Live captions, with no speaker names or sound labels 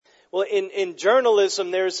Well, in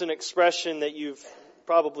journalism, there's an expression that you've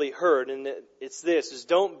probably heard, and it's this, is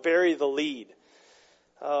don't bury the lead.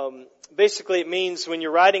 Basically, it means when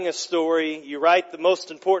you're writing a story, you write the most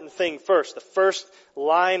important thing first. The first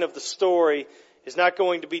line of the story is not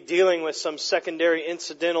going to be dealing with some secondary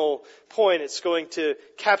incidental point. It's going to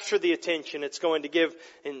capture the attention. It's going to give,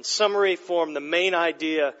 in summary form, the main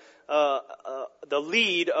idea, the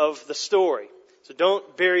lead of the story. So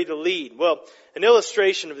don't bury the lead. Well, an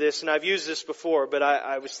illustration of this, and I've used this before, but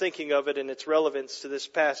I was thinking of it and its relevance to this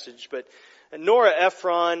passage. But Nora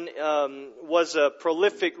Ephron was a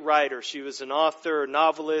prolific writer. She was an author, a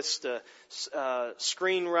novelist, a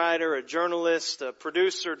screenwriter, a journalist, a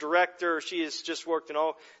producer, director. She has just worked in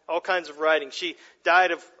all kinds of writing. She died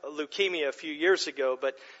of leukemia a few years ago,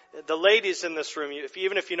 but the ladies in this room,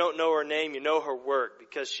 even if you don't know her name, you know her work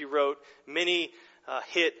because she wrote many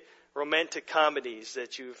hit romantic comedies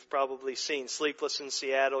that you've probably seen. Sleepless in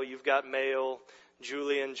Seattle, You've Got Mail,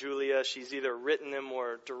 Julia and Julia. She's either written them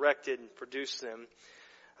or directed and produced them.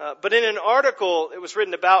 But in an article, it was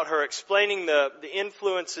written about her explaining the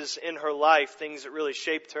influences in her life, things that really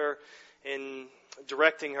shaped her in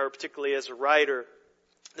directing her, particularly as a writer.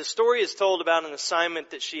 The story is told about an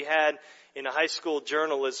assignment that she had in a high school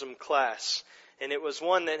journalism class. And it was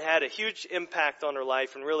one that had a huge impact on her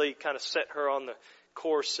life and really kind of set her on the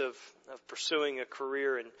course of pursuing a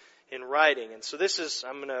career in writing. And so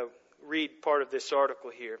I'm going to read part of this article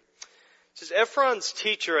here. It says, Ephron's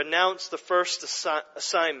teacher announced the first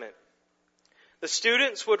assignment. The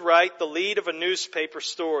students would write the lead of a newspaper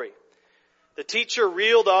story. The teacher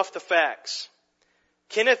reeled off the facts.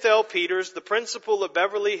 Kenneth L. Peters, the principal of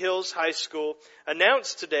Beverly Hills High School,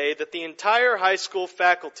 announced today that the entire high school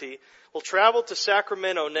faculty will travel to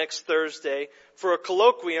Sacramento next Thursday for a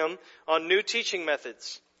colloquium on new teaching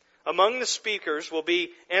methods. Among the speakers will be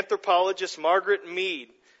anthropologist Margaret Mead,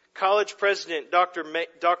 college president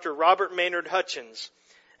Dr. Robert Maynard Hutchins,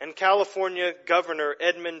 and California Governor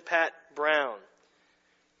Edmund Pat Brown.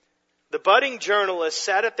 The budding journalists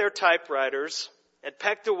sat at their typewriters and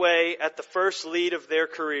pecked away at the first lead of their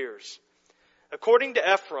careers. According to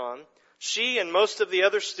Ephron, she and most of the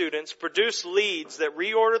other students produced leads that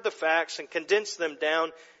reordered the facts and condensed them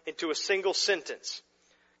down into a single sentence.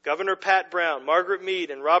 Governor Pat Brown, Margaret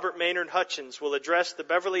Mead, and Robert Maynard Hutchins will address the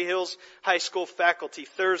Beverly Hills High School faculty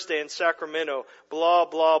Thursday in Sacramento, blah,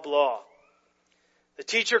 blah, blah. The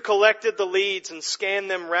teacher collected the leads and scanned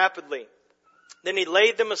them rapidly. Then he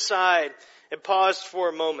laid them aside and paused for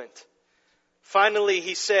a moment. Finally,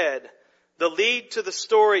 he said, the lead to the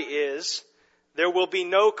story is, there will be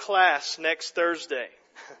no class next Thursday.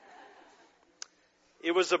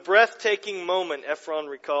 It was a breathtaking moment, Ephron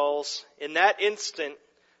recalls. In that instant,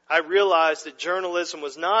 I realized that journalism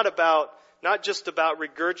was not just about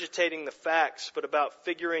regurgitating the facts, but about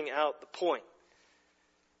figuring out the point.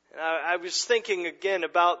 And I was thinking again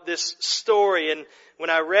about this story, and when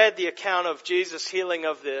I read the account of Jesus' healing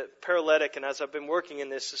of the paralytic, and as I've been working in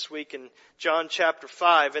this week in John chapter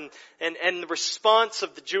 5, and the response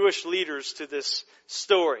of the Jewish leaders to this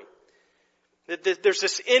story. There's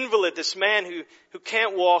this invalid, this man who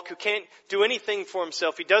can't walk, who can't do anything for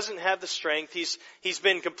himself. He doesn't have the strength. He's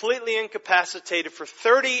been completely incapacitated for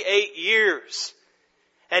 38 years.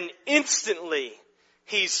 And instantly,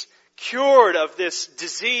 he's cured of this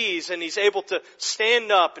disease, and he's able to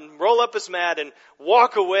stand up and roll up his mat and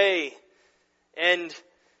walk away. And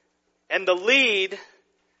the lead,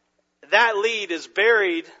 that lead is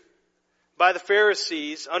buried by the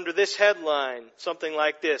Pharisees under this headline, something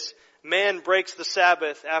like this: man breaks the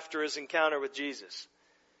Sabbath after his encounter with Jesus.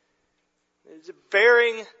 It's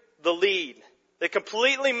bearing the lead. They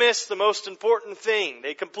completely miss the most important thing.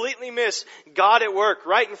 They completely miss God at work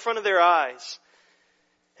right in front of their eyes.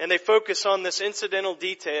 And they focus on this incidental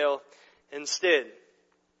detail instead.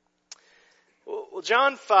 Well,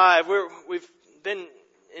 John 5, we've been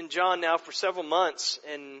in John now for several months,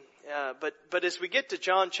 but as we get to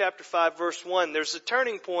John chapter 5, verse 1, there's a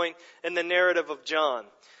turning point in the narrative of John.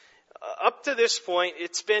 Up to this point,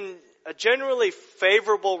 it's been a generally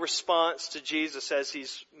favorable response to Jesus as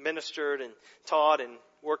he's ministered and taught and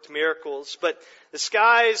worked miracles. But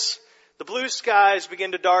the blue skies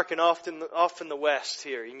begin to darken off in the west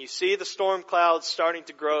here. And you see the storm clouds starting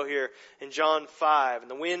to grow here in John 5.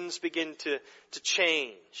 And the winds begin to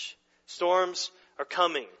change. Storms are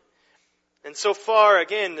coming. And so far,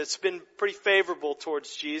 again, it's been pretty favorable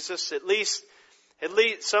towards Jesus. At least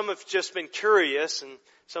some have just been curious, and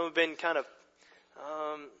some have been kind of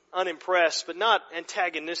unimpressed, but not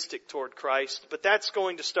antagonistic toward Christ. But that's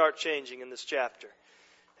going to start changing in this chapter.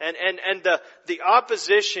 And the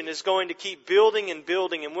opposition is going to keep building and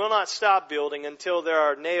building and will not stop building until there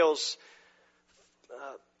are nails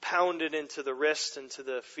pounded into the wrist and to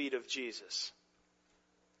the feet of Jesus.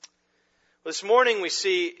 This morning we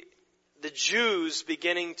see the Jews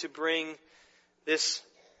beginning to bring this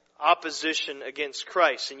opposition against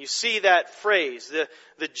Christ. And you see that phrase,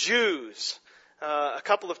 the Jews, a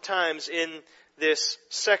couple of times in this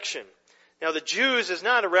section. Now the Jews is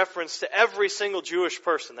not a reference to every single Jewish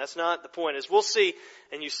person. That's not the point. As we'll see,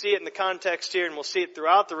 and you see it in the context here, and we'll see it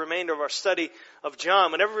throughout the remainder of our study of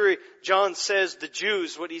John. Whenever John says the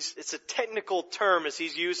Jews, it's a technical term as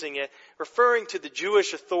he's using it, referring to the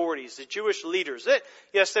Jewish authorities, the Jewish leaders.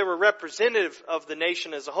 Yes, they were representative of the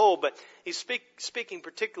nation as a whole, but he's speaking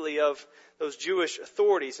particularly of those Jewish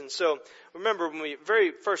authorities. And so, remember, when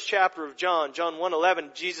very first chapter of John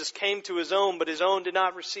 1:11, Jesus came to His own, but His own did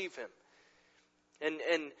not receive Him.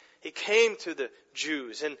 And He came to the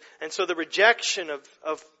Jews. And so the rejection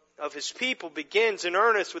of His people begins in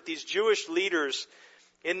earnest with these Jewish leaders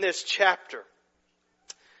in this chapter.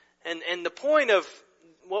 And the point of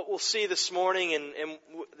what we'll see this morning, and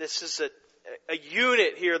this is a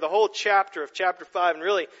unit here, the whole chapter of chapter 5, and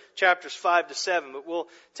really chapters 5 to 7. But we'll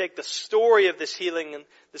take the story of this healing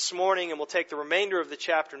this morning, and we'll take the remainder of the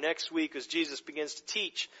chapter next week as Jesus begins to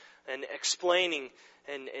teach and explaining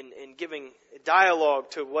and giving dialogue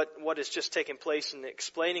to what has just taken place and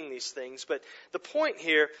explaining these things. But the point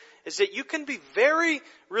here is that you can be very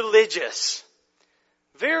religious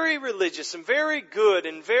and very good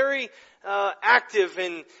and very active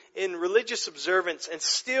in religious observance and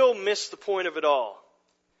still miss the point of it all.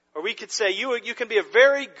 Or we could say you can be a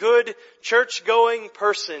very good church-going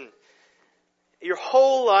person your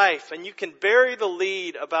whole life, and you can bury the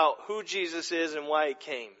lead about who Jesus is and why He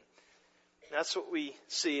came. That's what we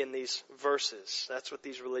see in these verses. That's what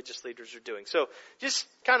these religious leaders are doing. So just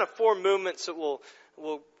kind of 4 movements that will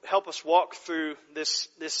help us walk through this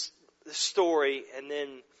story and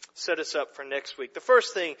then set us up for next week. The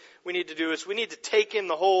first thing we need to do is we need to take in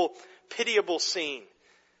the whole pitiable scene.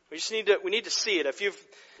 We need to see it. If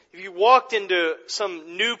you walked into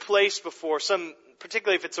some new place before,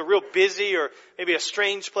 particularly if it's a real busy or maybe a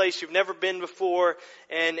strange place you've never been before,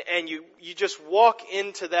 and you just walk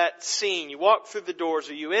into that scene, you walk through the doors,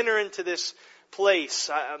 or you enter into this place.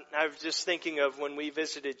 I was just thinking of when we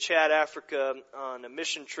visited Chad, Africa on a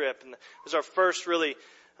mission trip, and it was our first really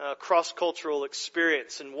cross-cultural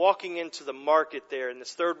experience, and walking into the market there in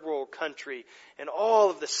this third world country, and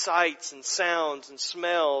all of the sights and sounds and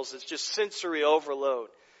smells, it's just sensory overload.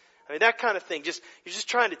 I mean, that kind of thing. You're just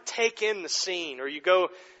trying to take in the scene. Or you go,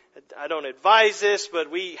 I don't advise this, but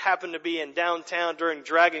we happened to be in downtown during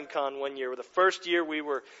Dragon Con one year. The first year we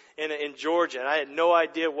were in Georgia, and I had no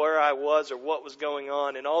idea where I was or what was going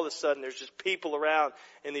on. And all of a sudden there's just people around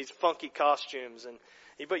in these funky costumes.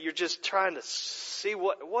 But you're just trying to see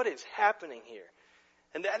what is happening here.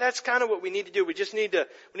 And that's kind of what we need to do. We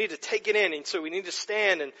need to take it in. And so we need to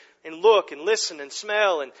stand and look and listen and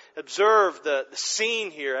smell and observe the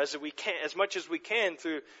scene here as much as we can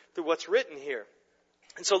through what's written here.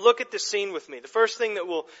 And so look at this scene with me. The first thing that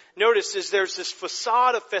we'll notice is there's this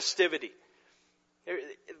facade of festivity.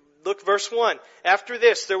 Look, verse 1. After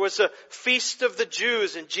this, there was a feast of the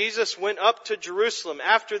Jews, and Jesus went up to Jerusalem.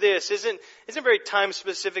 After this isn't very time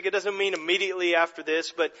specific. It doesn't mean immediately after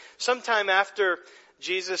this, but sometime after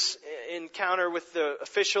Jesus' encounter with the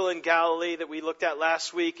official in Galilee that we looked at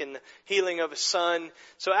last week and the healing of his son.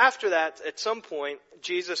 So after that, at some point,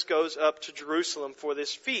 Jesus goes up to Jerusalem for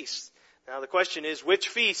this feast. Now the question is, which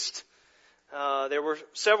feast? There were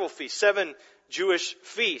several feasts, 7 Jewish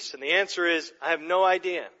feasts. And the answer is, I have no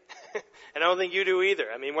idea. And I don't think you do either.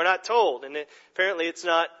 I mean, we're not told. And apparently it's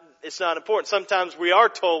not important. Sometimes we are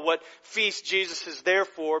told what feast Jesus is there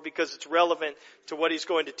for because it's relevant to what He's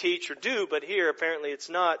going to teach or do, but here apparently it's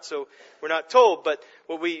not, so we're not told. But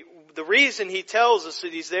the reason He tells us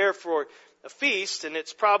that He's there for a feast, and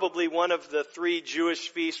it's probably one of the 3 Jewish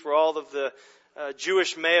feasts where all of the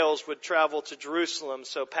Jewish males would travel to Jerusalem,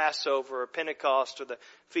 so Passover or Pentecost or the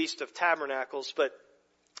Feast of Tabernacles, but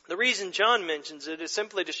the reason John mentions it is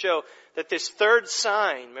simply to show that this third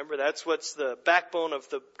sign, remember that's what's the backbone of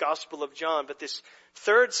the Gospel of John, but this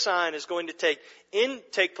third sign is going to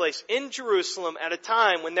take place in Jerusalem at a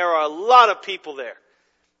time when there are a lot of people there.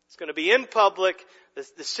 It's going to be in public.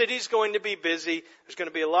 The city's going to be busy. There's going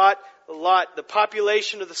to be a lot. The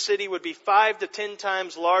population of the city would be 5 to 10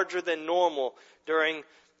 times larger than normal during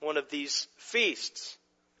one of these feasts.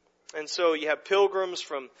 And so you have pilgrims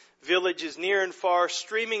from villages near and far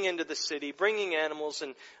streaming into the city, bringing animals,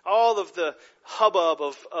 and all of the hubbub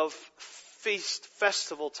of feast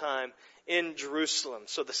festival time in Jerusalem.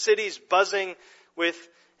 So the city's buzzing with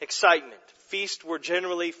excitement. Feasts were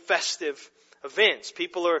generally festive events.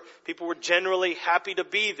 People were generally happy to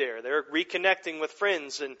be there. They're reconnecting with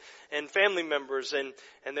friends and family members, and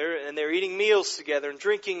they're eating meals together and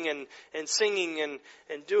drinking and singing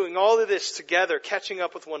and doing all of this together, catching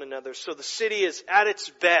up with one another. So the city is at its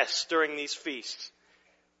best during these feasts.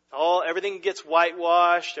 Everything gets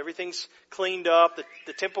whitewashed, everything's cleaned up,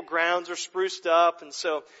 the temple grounds are spruced up, and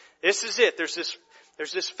so this is it. There's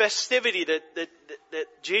this festivity that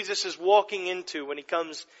Jesus is walking into when he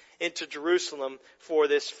comes into Jerusalem for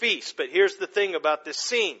this feast. But here's the thing about this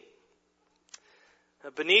scene.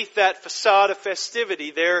 Beneath that facade of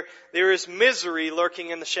festivity, there is misery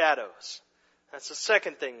lurking in the shadows. That's the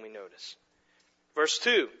second thing we notice. Verse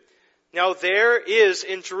 2. Now there is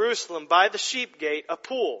in Jerusalem by the sheep gate a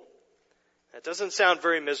pool. That doesn't sound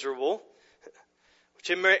very miserable.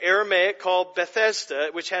 Which in Aramaic called Bethesda,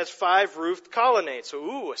 which has 5 roofed colonnades.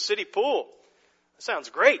 So, a city pool. That sounds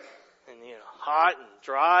great. And, hot and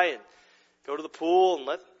dry, and go to the pool and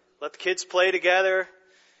let the kids play together.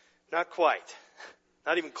 Not quite.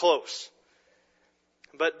 Not even close.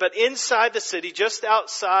 But inside the city, just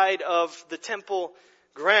outside of the temple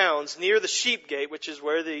grounds, near the sheep gate, which is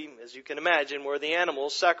where as you can imagine, where the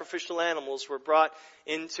animals, sacrificial animals, were brought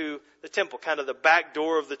into the temple, kind of the back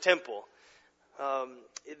door of the temple.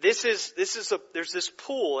 There's this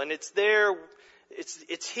pool, and it's there.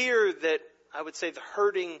 It's here that I would say the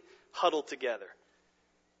hurting huddle together.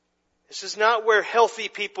 This is not where healthy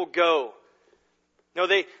people go. No,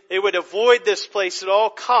 they would avoid this place at all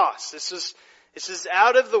costs. This is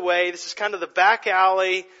out of the way. This is kind of the back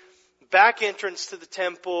alley, back entrance to the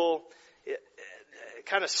temple,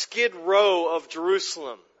 kind of skid row of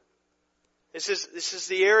Jerusalem. This is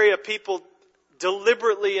the area people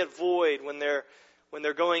deliberately avoid when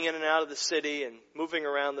they're going in and out of the city and moving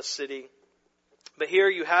around the city. But here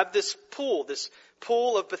you have this pool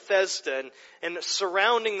of Bethesda, and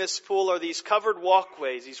surrounding this pool are these covered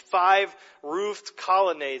walkways, these 5 roofed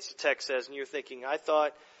colonnades, the text says. And you're thinking,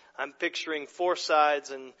 I'm picturing 4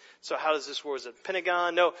 sides, and so how does this work? Is it a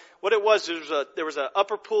pentagon? No, what it was, there was an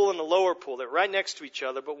upper pool and a lower pool that were right next to each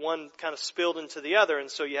other, but one kind of spilled into the other,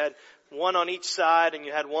 and so you had one on each side, and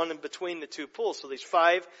you had one in between the 2 pools. So these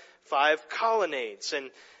five colonnades,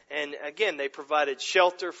 and again, they provided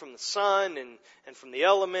shelter from the sun and from the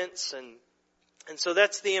elements, and so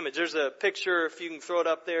that's the image. There's a picture, if you can throw it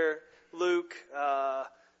up there, Luke.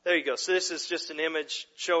 There you go. So this is just an image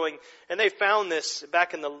showing, and they found this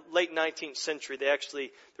back in the late 19th century. They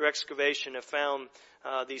actually, through excavation, have found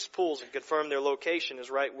these pools and confirmed their location is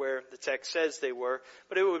right where the text says they were.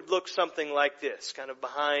 But it would look something like this, kind of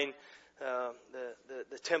behind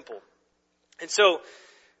the temple. And so,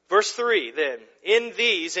 verse 3 then, in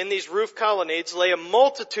these roof colonnades lay a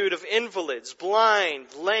multitude of invalids, blind,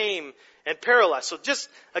 lame, and paralyzed. So just,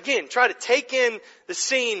 again, try to take in the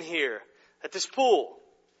scene here at this pool.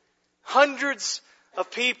 Hundreds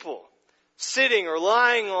of people sitting or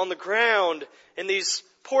lying on the ground in these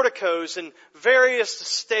porticos in various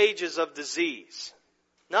stages of disease.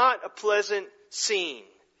 Not a pleasant scene.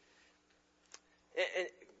 And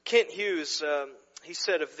Kent Hughes, he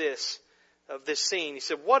said of this scene, he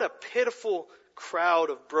said, "What a pitiful crowd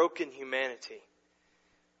of broken humanity.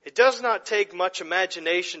 It does not take much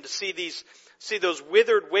imagination to see those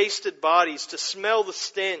withered, wasted bodies, to smell the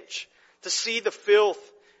stench, to see the filth,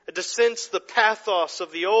 and to sense the pathos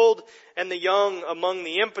of the old and the young among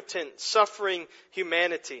the impotent, suffering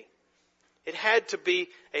humanity. It had to be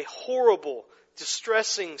a horrible,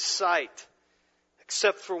 distressing sight,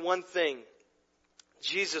 except for one thing.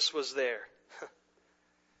 Jesus was there."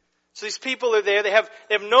 So these people are there. They have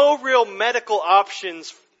no real medical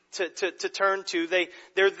options to turn to.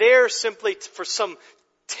 They're there simply for some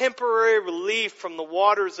temporary relief from the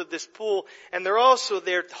waters of this pool. And they're also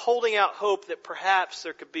there holding out hope that perhaps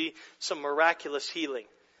there could be some miraculous healing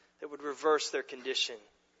that would reverse their condition.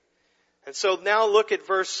 And so now look at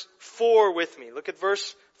verse 4 with me. Look at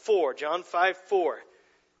verse 4, John 5:4.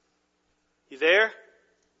 You there?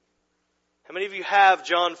 How many of you have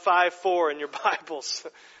John 5:4 in your Bibles?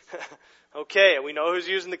 Okay, we know who's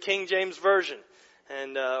using the King James Version,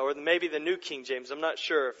 and or maybe the New King James. I'm not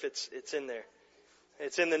sure if it's in there.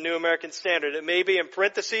 It's in the New American Standard. It may be in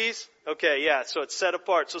parentheses. Okay, yeah, so it's set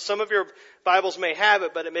apart. So some of your Bibles may have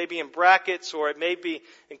it, but it may be in brackets, or it may be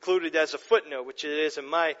included as a footnote, which it is in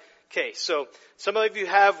my case. So some of you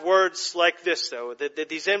have words like this, though, that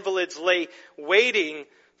these invalids lay waiting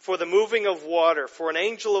for the moving of water. For an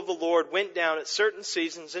angel of the Lord went down at certain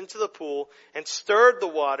seasons into the pool and stirred the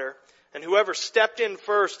water, and whoever stepped in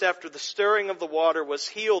first after the stirring of the water was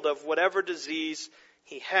healed of whatever disease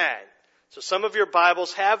he had. So some of your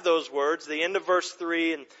Bibles have those words, the end of verse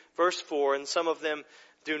 3 and verse 4, and some of them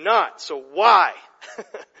do not. So why?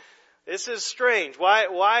 This is strange.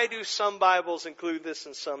 Why do some Bibles include this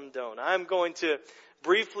and some don't? I'm going to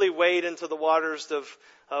briefly wade into the waters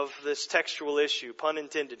of this textual issue, pun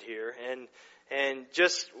intended here, and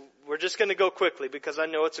we're just going to go quickly because I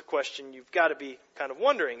know it's a question you've got to be kind of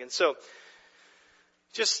wondering. And so,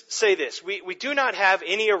 just say this. We do not have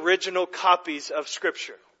any original copies of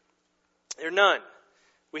Scripture. There are none.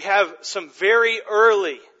 We have some very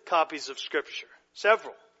early copies of Scripture.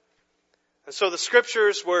 Several. And so the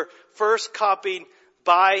Scriptures were first copied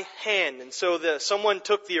by hand. And so someone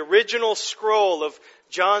took the original scroll of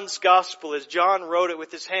John's Gospel as John wrote it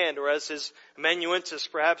with his hand, or as his amanuensis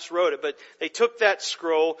perhaps wrote it. But they took that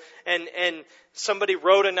scroll and somebody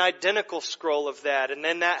wrote an identical scroll of that. And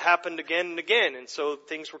then that happened again and again. And so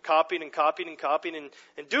things were copied and copied and copied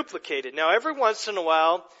and duplicated. Now every once in a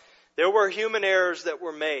while, there were human errors that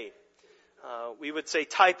were made. We would say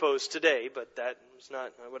typos today, but that was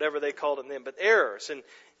not whatever they called them then, but errors. And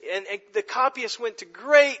the copyists went to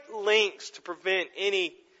great lengths to prevent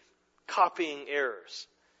any copying errors.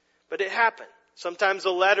 But it happened. Sometimes a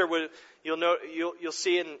letter you'll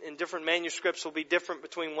see in different manuscripts will be different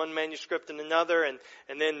between one manuscript and another, and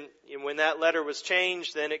then when that letter was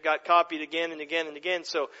changed, then it got copied again and again and again.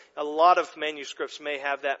 So a lot of manuscripts may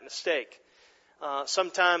have that mistake.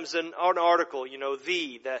 Sometimes an article,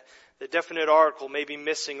 the definite article may be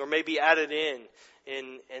missing or may be added in,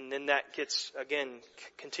 and then that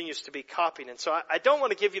continues to be copied. And so I don't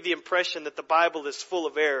want to give you the impression that the Bible is full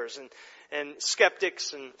of errors, and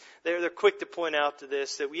skeptics, and they're quick to point out to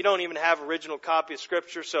this, that we don't even have original copy of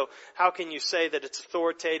Scripture, so how can you say that it's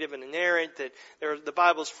authoritative and inerrant, that the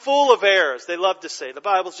Bible's full of errors? They love to say, the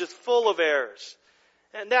Bible's just full of errors.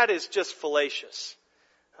 And that is just fallacious.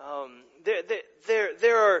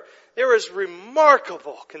 There is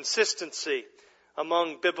remarkable consistency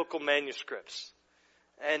among biblical manuscripts.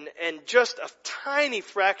 And just a tiny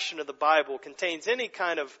fraction of the Bible contains any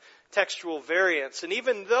kind of textual variance. And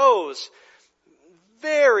even those,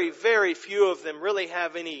 very, very few of them really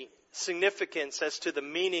have any significance as to the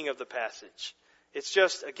meaning of the passage. It's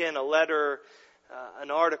just, again, a letter, an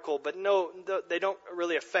article, but no, they don't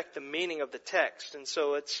really affect the meaning of the text. And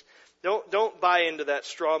so don't buy into that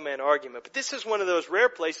straw man argument. But this is one of those rare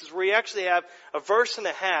places where you actually have a verse and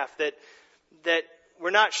a half that we're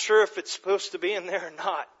not sure if it's supposed to be in there or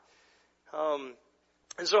not.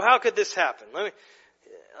 And so how could this happen? Let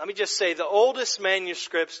me just say, the oldest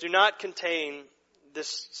manuscripts do not contain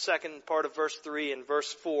this second part of verse 3 and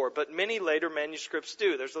verse 4, but many later manuscripts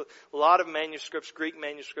do. There's a lot of manuscripts, Greek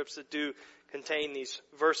manuscripts, that do contain these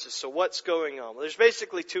verses. So what's going on? Well, there's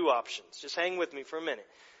basically two options. Just hang with me for a minute.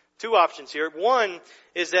 Two options here. One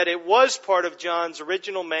is that it was part of John's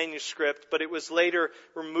original manuscript, but it was later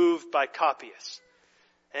removed by copyists.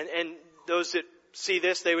 And those that see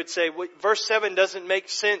this, they would say, well, verse 7 doesn't make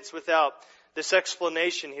sense without this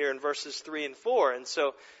explanation here in verses 3 and 4. And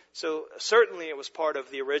so certainly it was part of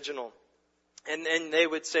the original. And they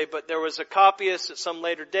would say, but there was a copyist at some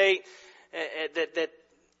later date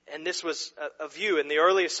and this was a view. In the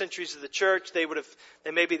earliest centuries of the church,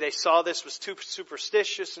 maybe they saw this was too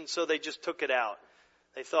superstitious, and so they just took it out.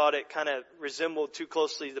 They thought it kind of resembled too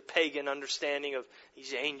closely the pagan understanding of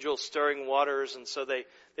these angels stirring waters, and so they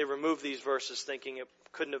removed these verses thinking it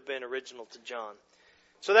couldn't have been original to John.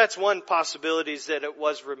 So that's one possibility, is that it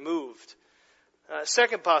was removed.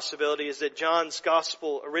 Second possibility is that John's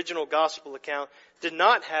original gospel account did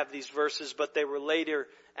not have these verses, but they were later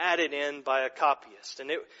added in by a copyist. And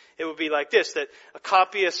it would be like this, that a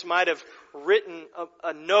copyist might have written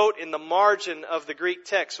a note in the margin of the Greek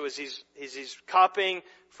text. So as he's copying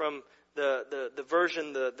from the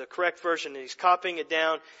version, the correct version, and he's copying it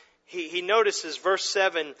down, he notices verse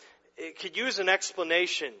 7, it could use an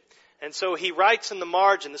explanation. And so he writes in the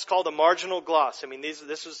margin, this is called a marginal gloss. I mean,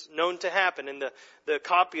 this was known to happen, and the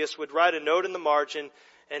copyist would write a note in the margin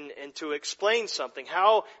and to explain something.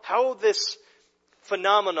 How this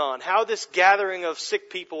phenomenon, how this gathering of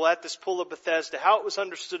sick people at this pool of Bethesda, how it was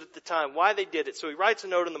understood at the time, why they did it. So he writes a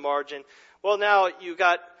note in the margin. Well, now you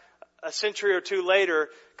got a century or two later,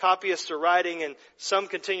 copyists are writing, and some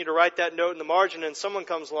continue to write that note in the margin, and someone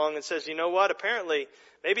comes along and says, you know what, apparently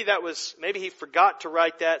maybe he forgot to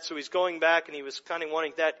write that, so he's going back and he was kind of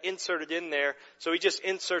wanting that inserted in there, so he just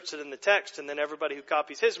inserts it in the text, and then everybody who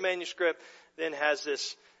copies his manuscript then has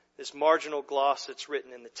this marginal gloss that's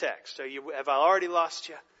written in the text. So have I already lost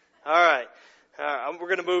you? All right. We're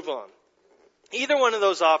going to move on. Either one of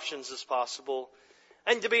those options is possible.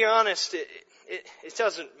 And to be honest, it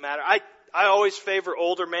doesn't matter. I always favor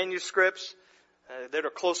older manuscripts. that are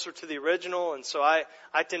closer to the original. And so I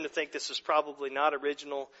tend to think this is probably not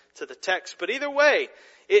original to the text. But either way,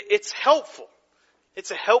 it's helpful.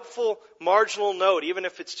 It's a helpful marginal note, even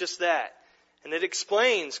if it's just that. And it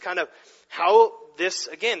explains kind of how this,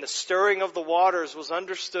 again, the stirring of the waters was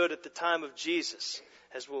understood at the time of Jesus.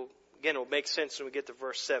 As we'll, again, it will make sense when we get to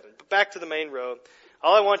verse 7. But back to the main road.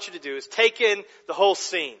 All I want you to do is take in the whole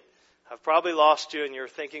scene. I've probably lost you and you're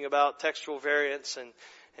thinking about textual variants,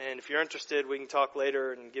 and if you're interested, we can talk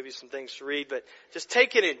later and give you some things to read, but just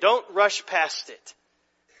take it in. Don't rush past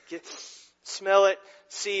it. Smell it,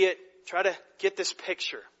 see it, try to get this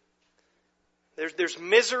picture. There's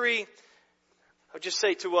misery. I'll just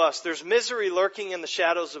say to us, there's misery lurking in the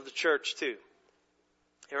shadows of the church too.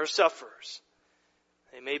 There are sufferers.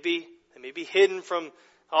 They may be hidden from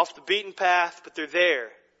off the beaten path, but they're there,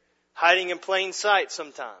 hiding in plain sight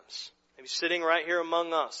sometimes. Maybe sitting right here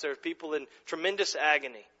among us. There are people in tremendous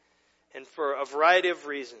agony. And for a variety of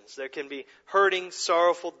reasons. There can be hurting,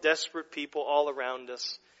 sorrowful, desperate people all around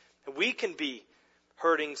us. And we can be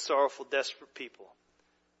hurting, sorrowful, desperate people.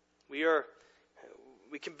 We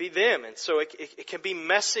can be them. And so it can be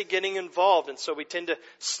messy getting involved. And so we tend to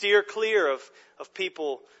steer clear of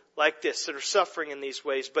people like this that are suffering in these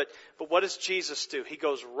ways. But what does Jesus do? He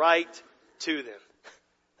goes right to them.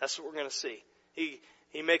 That's what we're going to see.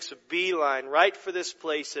 He makes a beeline right for this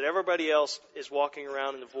place that everybody else is walking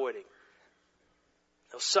around and avoiding.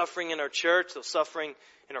 Those suffering in our church, those suffering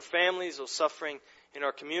in our families, those suffering in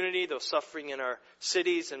our community, those suffering in our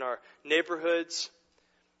cities, in our neighborhoods,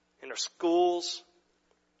 in our schools.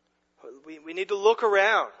 We need to look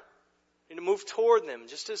around. We need to move toward them,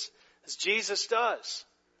 just as Jesus does.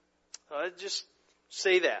 Just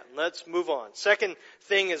say that. Let's move on. Second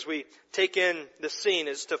thing as we take in the scene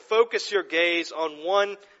is to focus your gaze on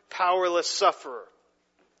one powerless sufferer.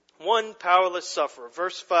 One powerless sufferer.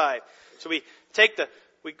 Verse 5. So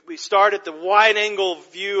we start at the wide angle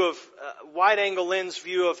lens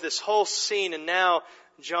view of this whole scene, and now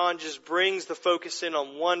John just brings the focus in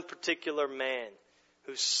on one particular man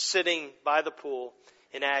who's sitting by the pool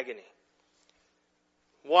in agony.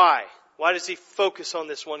 Why? Why does he focus on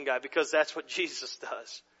this one guy? Because that's what Jesus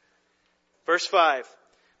does. Verse 5.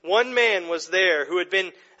 One man was there who had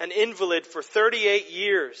been an invalid for 38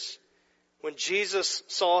 years when Jesus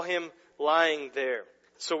saw him lying there.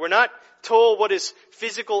 So we're not told what his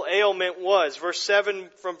physical ailment was.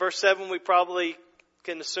 From verse 7 we probably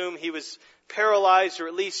can assume he was paralyzed, or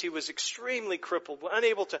at least he was extremely crippled,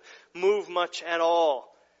 unable to move much at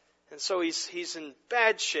all. And so he's in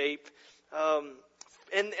bad shape.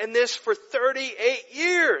 And this for 38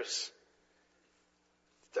 years.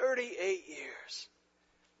 38 years.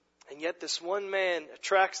 And yet this one man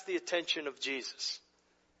attracts the attention of Jesus.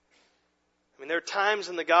 I mean, there are times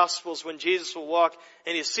in the Gospels when Jesus will walk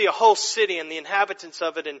and you see a whole city and the inhabitants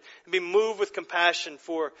of it and be moved with compassion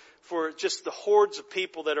for just the hordes of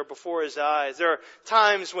people that are before His eyes. There are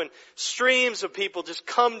times when streams of people just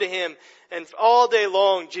come to Him, and all day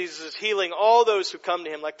long Jesus is healing all those who come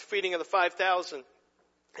to Him, like the feeding of the 5,000.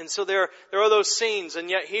 And so there are those scenes, and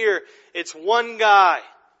yet here it's one guy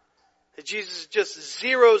that Jesus just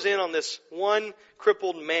zeroes in on, this one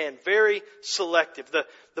crippled man, very selective.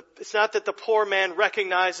 It's not that the poor man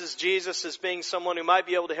recognizes Jesus as being someone who might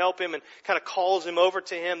be able to help him and kind of calls him over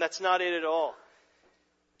to him. That's not it at all.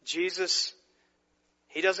 Jesus,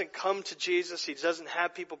 he doesn't come to Jesus. He doesn't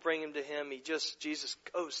have people bring him to him. Jesus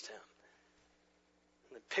goes to him.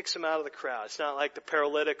 And picks him out of the crowd. It's not like the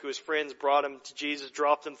paralytic who his friends brought him to Jesus,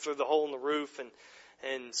 dropped him through the hole in the roof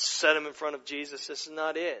and set him in front of Jesus. This is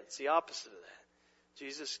not it. It's the opposite of that.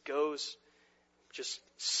 Jesus goes just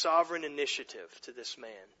sovereign initiative to this man.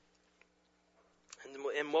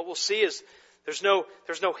 And what we'll see is there's no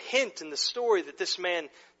hint in the story that this man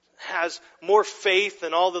has more faith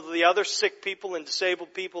than all of the other sick people and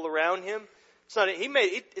disabled people around him. It's not.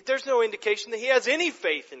 There's no indication that he has any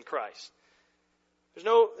faith in Christ.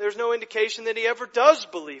 There's no indication that he ever does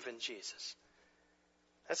believe in Jesus.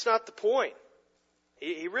 That's not the point.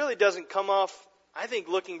 He really doesn't come off, I think,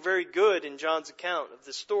 looking very good in John's account of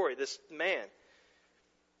this story, this man.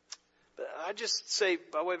 But I just say,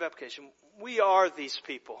 by way of application, we are these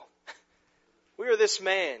people. We are this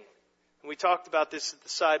man. And we talked about this at the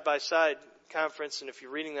side-by-side conference, and if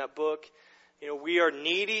you're reading that book, we are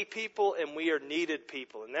needy people and we are needed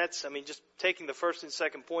people. And that's, just taking the first and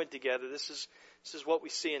second point together, this is what we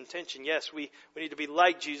see in tension. Yes, we need to be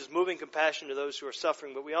like Jesus, moving compassion to those who are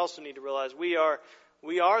suffering, but we also need to realize we are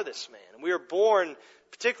this man. We are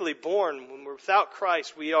particularly born when we're without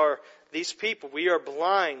Christ. We are these people. We are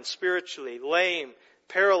blind spiritually, lame,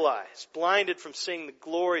 paralyzed, blinded from seeing the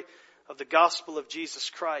glory of the gospel of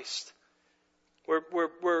Jesus Christ.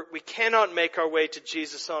 We cannot make our way to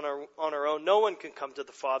Jesus on our own. No one can come to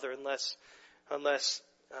the Father unless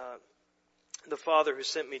the Father who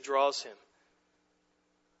sent me draws him.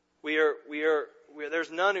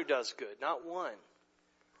 There's none who does good, not one.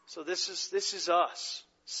 So this is us.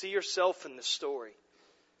 See yourself in this story.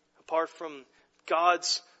 Apart from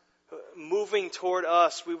God's moving toward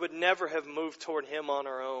us, we would never have moved toward him on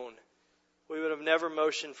our own. We would have never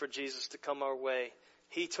motioned for Jesus to come our way.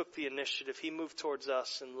 He took the initiative. He moved towards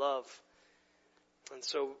us in love. And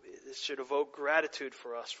so this should evoke gratitude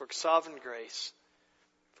for us, for sovereign grace,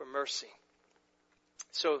 for mercy.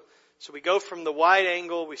 So we go from the wide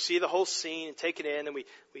angle, we see the whole scene and take it in, and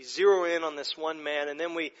we zero in on this one man, and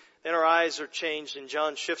then our eyes are changed, and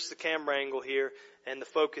John shifts the camera angle here, and the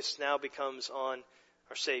focus now becomes on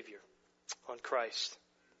our Savior, on Christ.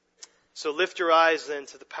 So lift your eyes then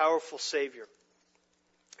to the powerful Savior.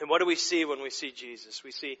 And what do we see when we see Jesus?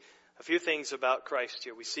 We see a few things about Christ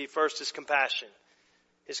here. We see first his compassion.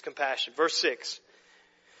 His compassion. Verse 6.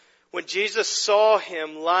 When Jesus saw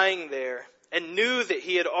him lying there and knew that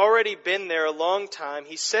he had already been there a long time,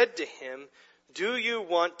 he said to him, "Do you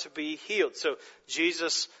want to be healed?" So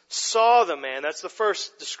Jesus saw the man. That's the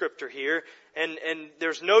first descriptor here. And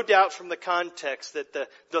there's no doubt from the context that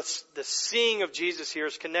the seeing of Jesus here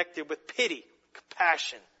is connected with pity,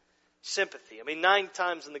 compassion, sympathy. I mean, 9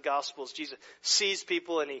 times in the Gospels, Jesus sees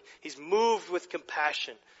people and he's moved with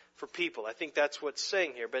compassion for people. I think that's what's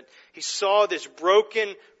saying here. But he saw this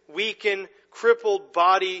broken, weakened, crippled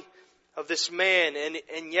body of this man,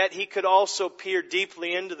 and yet he could also peer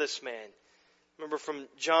deeply into this man. Remember from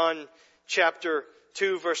John chapter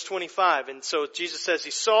 2 verse 25. And so Jesus says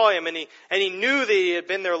he saw him and he knew that he had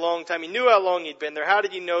been there a long time. He knew how long he'd been there. How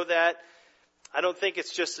did he know that? I don't think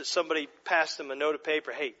it's just that somebody passed him a note of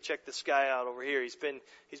paper. Hey, check this guy out over here.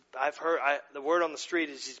 The word on the street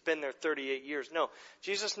is he's been there 38 years. No,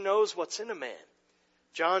 Jesus knows what's in a man.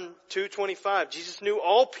 John 2:25. Jesus knew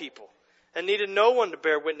all people and needed no one to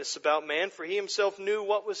bear witness about man, for he himself knew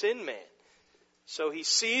what was in man. So he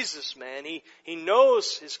sees this man. He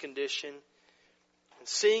knows his condition. And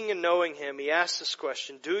seeing and knowing him, he asks this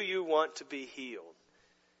question, do you want to be healed?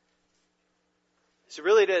 Is it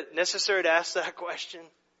really necessary to ask that question?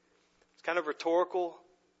 It's kind of rhetorical.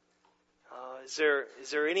 Is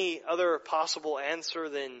there any other possible answer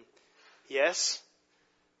than yes?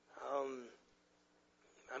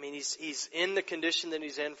 He's in the condition that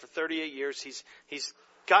he's in for 38 years. He's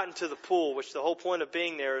gotten to the pool, which the whole point of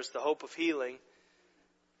being there is the hope of healing.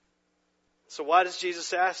 So why does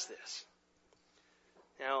Jesus ask this?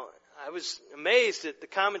 Now, I was amazed at the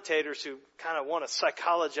commentators who kind of want to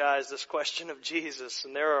psychologize this question of Jesus.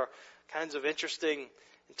 And there are kinds of interesting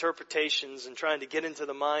interpretations and trying to get into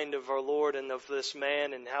the mind of our Lord and of this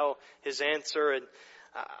man and how his answer. And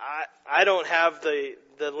I don't have the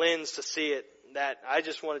lens to see it. That I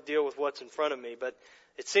just want to deal with what's in front of me. But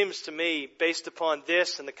it seems to me, based upon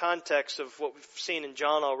this and the context of what we've seen in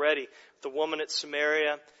John already, the woman at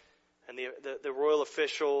Samaria and the royal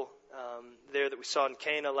official there that we saw in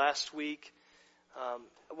Cana last week,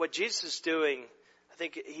 what Jesus is doing, I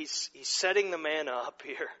think he's setting the man up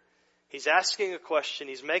here. He's asking a question.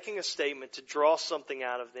 He's making a statement to draw something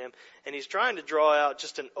out of them. And he's trying to draw out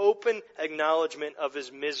just an open acknowledgement of his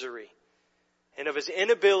misery and of his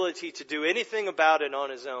inability to do anything about it on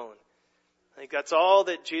his own. I think that's all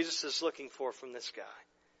that Jesus is looking for from this guy.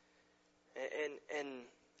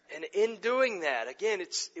 And in doing that, again,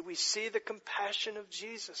 we see the compassion of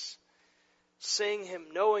Jesus. Seeing him,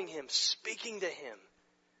 knowing him, speaking to him,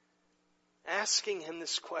 asking him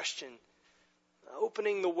this question,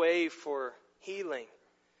 opening the way for healing.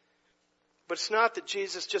 But it's not that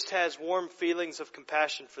Jesus just has warm feelings of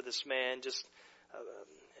compassion for this man,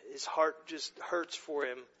 his heart just hurts for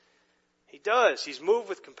him. He does. He's moved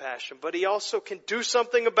with compassion, but he also can do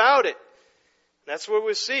something about it. And that's what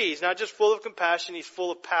we see. He's not just full of compassion, he's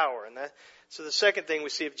full of power. So the second thing we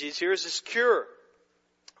see of Jesus here is his cure.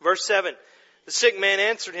 Verse 7. The sick man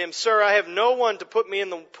answered him, "Sir, I have no one to put me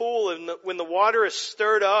in the pool when the water is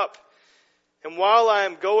stirred up. And while I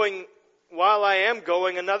am going,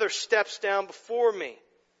 another steps down before me."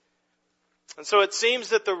 And so it seems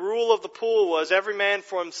that the rule of the pool was every man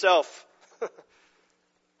for himself.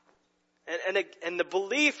 and the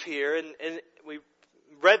belief here, and we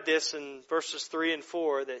read this in verses 3 and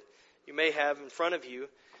 4 that you may have in front of you.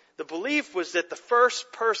 The belief was that the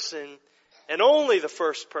first person, and only the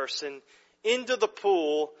first person, into the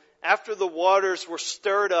pool after the waters were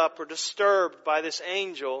stirred up or disturbed by this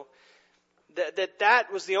angel,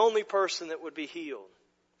 that was the only person that would be healed.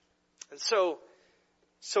 And so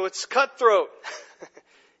it's cutthroat.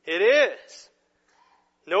 It is.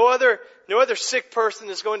 No other sick person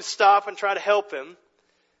is going to stop and try to help him.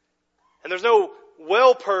 And there's no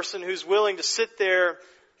well person who's willing to sit there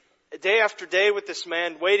day after day with this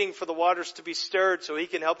man waiting for the waters to be stirred so he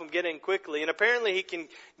can help him get in quickly. And apparently he can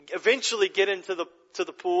eventually get into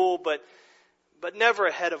the pool, but never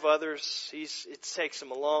ahead of others. It takes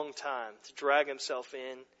him a long time to drag himself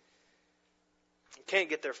in. He can't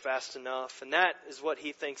get there fast enough. And that is what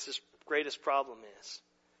he thinks his greatest problem is.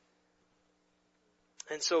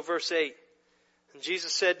 And so verse 8, and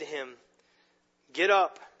Jesus said to him, "Get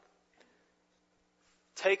up,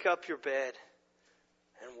 take up your bed,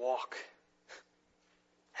 and walk."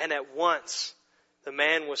 And at once the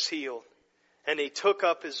man was healed, and he took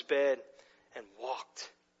up his bed and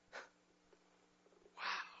walked. Wow.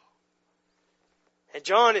 And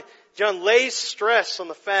John lays stress on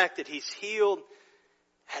the fact that he's healed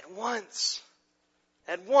at once.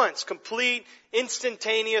 At once. Complete,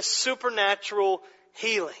 instantaneous, supernatural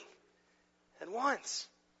healing. At once.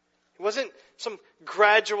 It wasn't some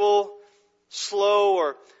gradual,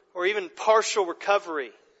 slow, or even partial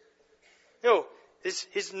recovery.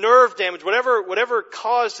 His nerve damage, whatever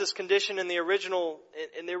caused this condition in the original,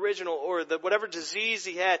 or whatever disease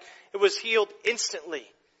he had, it was healed instantly.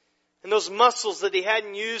 And those muscles that he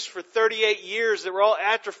hadn't used for 38 years that were all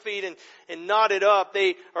atrophied and knotted up,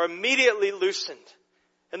 they are immediately loosened.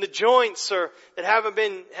 And the joints that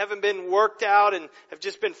haven't been worked out and have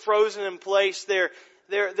just been frozen in place, they're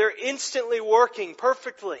instantly working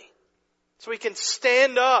perfectly. So he can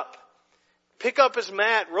stand up, pick up his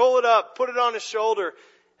mat, roll it up, put it on his shoulder,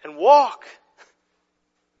 and walk.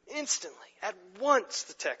 Instantly. At once,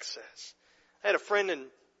 the text says. I had a friend in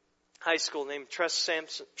high school named Tress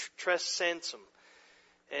Sansom.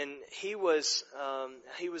 And he was a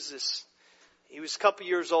couple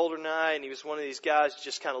years older than I, and he was one of these guys you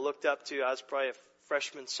just kind of looked up to. I was probably a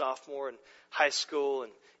freshman, sophomore in high school,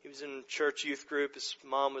 and he was in a church youth group. His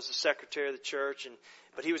mom was the secretary of the church,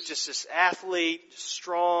 but he was just this athlete,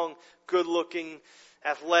 strong, good-looking,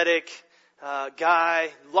 athletic guy,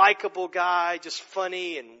 likable guy, just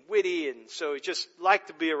funny and witty, and so he just liked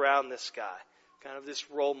to be around this guy, kind of this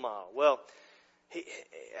role model. Well,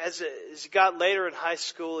 as he got later in high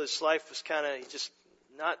school, his life was kind of just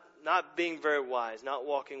not being very wise, not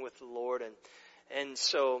walking with the Lord, and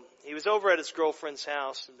so he was over at his girlfriend's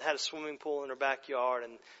house and had a swimming pool in her backyard,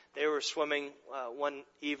 and they were swimming one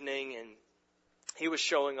evening, and he was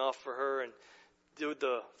showing off for her and did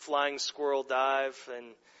the flying squirrel dive,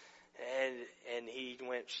 and he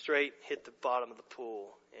went straight, hit the bottom of the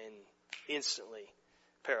pool, and instantly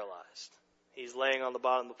paralyzed. He's laying on the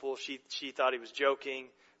bottom of the pool. She thought he was joking,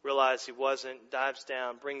 realized he wasn't, dives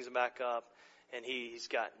down, brings him back up, and he's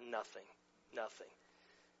got nothing.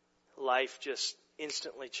 Life just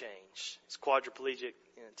instantly changed. He's quadriplegic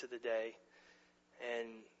to the day. And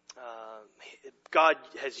God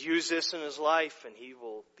has used this in his life, and he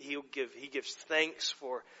gives thanks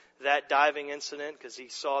for that diving incident because he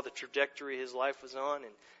saw the trajectory his life was on,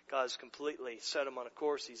 and God has completely set him on a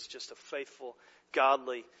course. He's just a faithful,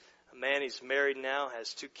 godly man. He's married now,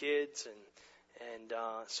 has 2 kids, and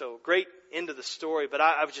so great end of the story. But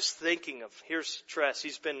I was just thinking of, here's Tress.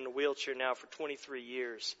 He's been in a wheelchair now for 23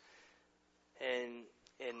 years,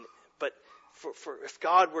 but for if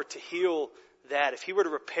God were to heal that, if he were to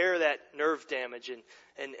repair that nerve damage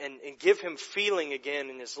and give him feeling again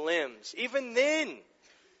in his limbs, even then,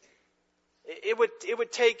 it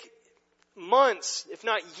would take months, if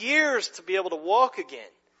not years, to be able to walk again.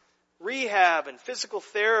 Rehab and physical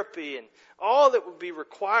therapy and all that would be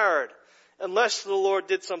required, unless the Lord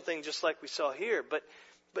did something just like we saw here. But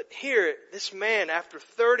here, this man, after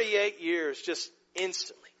 38 years, just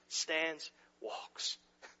instantly stands, walks.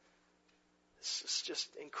 This is just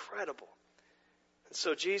incredible. And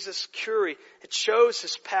so Jesus' cure, it shows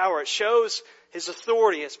his power. It shows his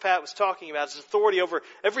authority, as Pat was talking about, his authority over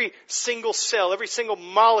every single cell, every single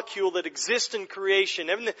molecule that exists in creation.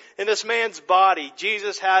 In this man's body,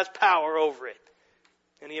 Jesus has power over it.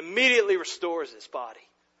 And he immediately restores his body.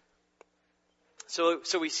 So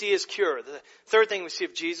we see his cure. The third thing we see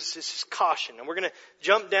of Jesus is his caution. And we're going to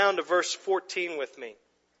jump down to verse 14 with me.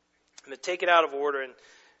 I'm going to take it out of order and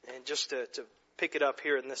just to pick it up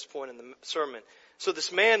here in this point in the sermon. So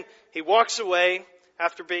this man, he walks away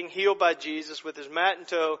after being healed by Jesus with his mat in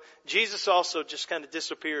tow. Jesus also just kind of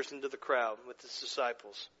disappears into the crowd with his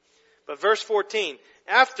disciples. But verse 14,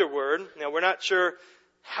 afterward, now we're not sure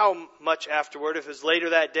how much afterward, if it was later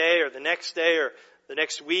that day or the next day or the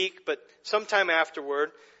next week, but sometime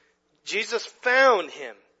afterward, Jesus found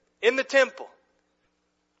him in the temple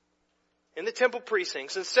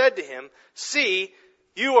precincts, and said to him, "See,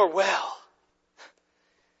 you are well."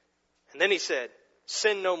 And then he said,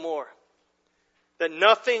 sin no more, that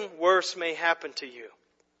nothing worse may happen to you.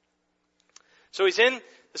 So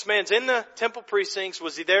this man's in the temple precincts.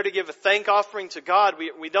 Was he there to give a thank offering to God?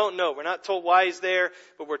 We don't know. We're not told why he's there,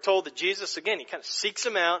 but we're told that Jesus, again, he kind of seeks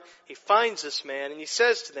him out. He finds this man and he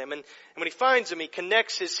says to them, and when he finds him, he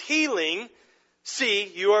connects his healing. See,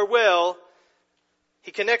 you are well.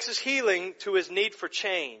 He connects his healing to his need for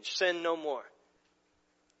change. Sin no more.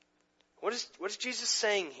 What is Jesus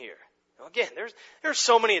saying here? Again, there are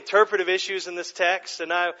so many interpretive issues in this text,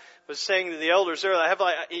 and I was saying to the elders earlier,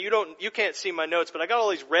 you can't see my notes, but I got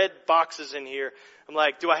all these red boxes in here. I'm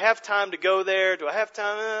like, do I have time to go there? Do I have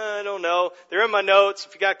time? I don't know. They're in my notes.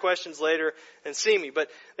 If you got questions later, then see me.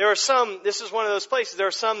 But there are some, this is one of those places, there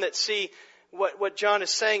are some that see what John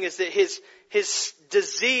is saying is that his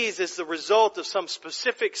disease is the result of some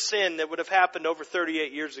specific sin that would have happened over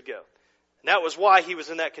 38 years ago. And that was why he was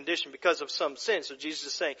in that condition, because of some sin. So Jesus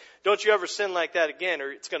is saying, don't you ever sin like that again,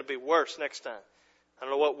 or it's going to be worse next time. I don't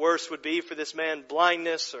know what worse would be for this man,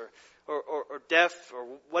 blindness or death or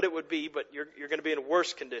what it would be, but you're going to be in a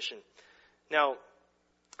worse condition. Now,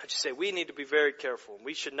 I just say we need to be very careful.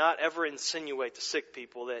 We should not ever insinuate to sick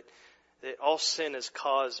people that all sickness is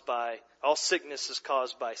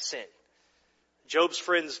caused by sin. Job's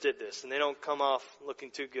friends did this, and they don't come off looking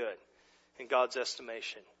too good in God's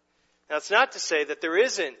estimation. Now, it's not to say that there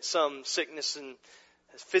isn't some sickness and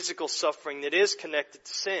physical suffering that is connected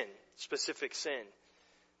to sin, specific sin.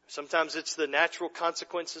 Sometimes it's the natural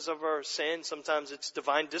consequences of our sin. Sometimes it's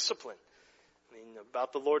divine discipline. I mean,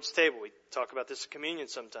 about the Lord's table, we talk about this at communion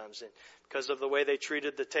sometimes. And because of the way they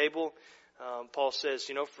treated the table, Paul says,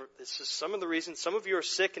 this is some of the reasons some of you are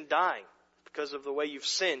sick and dying because of the way you've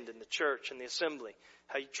sinned in the church and the assembly,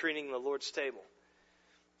 how you're treating the Lord's table.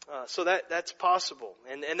 So that's possible.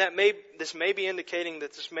 And this may be indicating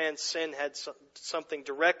that this man's sin had something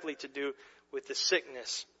directly to do with the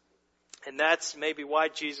sickness. And that's maybe why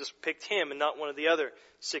Jesus picked him and not one of the other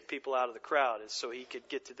sick people out of the crowd, is so he could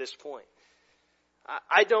get to this point.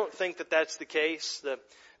 I don't think that that's the case.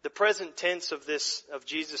 The present tense of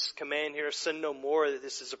Jesus' command here, sin no more,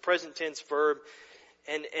 this is a present tense verb.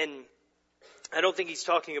 And I don't think he's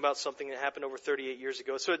talking about something that happened over 38 years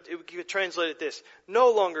ago. So you could translate it this: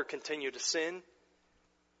 no longer continue to sin.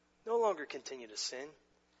 No longer continue to sin.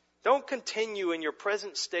 Don't continue in your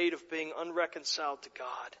present state of being unreconciled to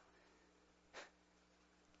God.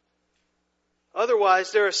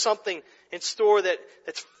 Otherwise, there is something in store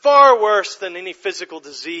that's far worse than any physical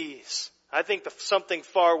disease. I think something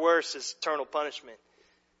far worse is eternal punishment.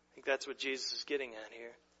 I think that's what Jesus is getting at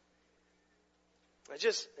here.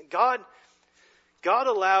 God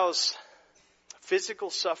allows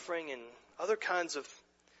physical suffering and other kinds of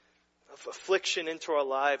affliction into our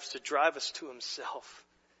lives to drive us to Himself.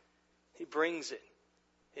 He brings it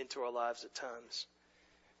into our lives at times.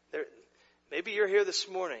 Maybe you're here this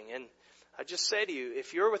morning, and I just say to you,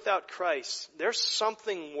 if you're without Christ, there's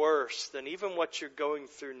something worse than even what you're going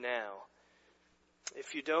through now.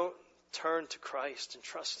 If you don't turn to Christ and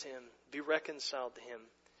trust Him, be reconciled to Him.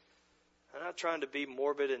 I'm not trying to be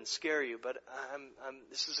morbid and scare you, but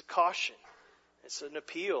this is a caution. It's an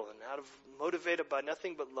appeal, and motivated by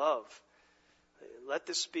nothing but love. Let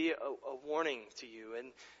this be a warning to you,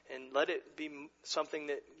 and let it be something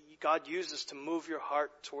that God uses to move your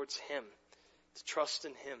heart towards Him, to trust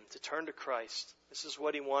in Him, to turn to Christ. This is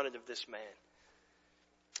what He wanted of this man.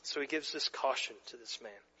 So He gives this caution to this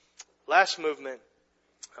man. Last movement,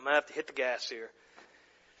 I'm going to have to hit the gas here.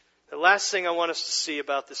 The last thing I want us to see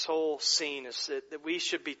about this whole scene is that we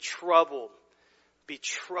should be troubled.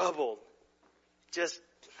 Just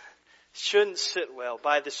shouldn't sit well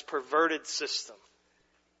by this perverted system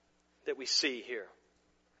that we see here.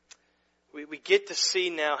 We get to see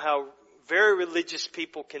now how very religious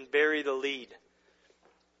people can bury the lead.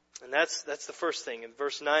 And that's the first thing. In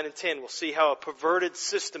verse 9 and 10, we'll see how a perverted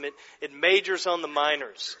system, it majors on the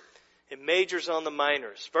minors. It majors on the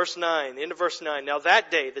minors. Verse 9, the end of verse 9. Now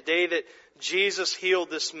that day, the day that Jesus healed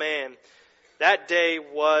this man, that day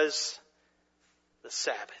was the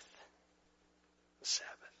Sabbath. The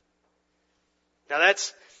Sabbath. Now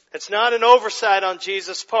that's not an oversight on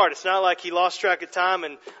Jesus' part. It's not like He lost track of time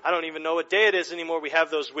and I don't even know what day it is anymore. We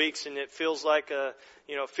have those weeks and it feels like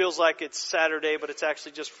it's Saturday, but it's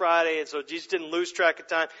actually just Friday. And so Jesus didn't lose track of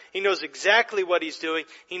time. He knows exactly what He's doing.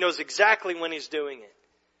 He knows exactly when He's doing it.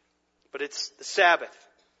 But it's the Sabbath.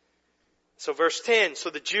 So verse 10, so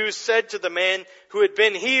the Jews said to the man who had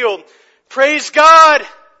been healed, "Praise God!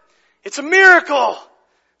 It's a miracle!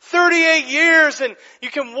 38 years and you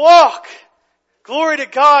can walk! Glory to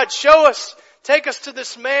God! Show us! Take us to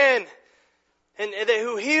this man and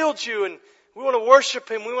who healed you, and we want to worship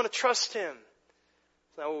Him, we want to trust Him."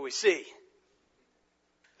 not what we see.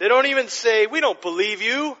 They don't even say, we don't believe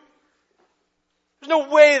you. There's no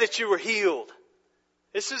way that you were healed.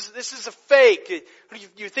 This is a fake.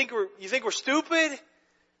 You think we're stupid?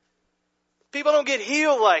 People don't get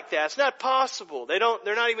healed like that. It's not possible. They're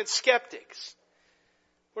not even skeptics.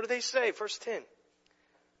 What do they say? Verse 10.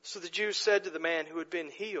 So the Jews said to the man who had been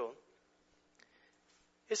healed,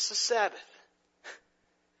 it's the Sabbath,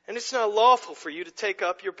 and it's not lawful for you to take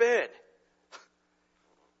up your bed.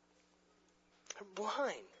 They're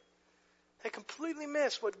blind. They completely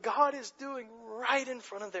miss what God is doing right in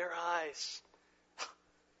front of their eyes.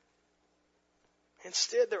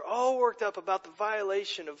 Instead, they're all worked up about the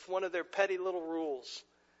violation of one of their petty little rules.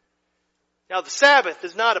 Now, the Sabbath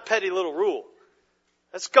is not a petty little rule.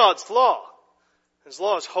 That's God's law. His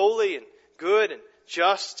law is holy and good and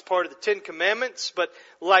just. It's part of the Ten Commandments. But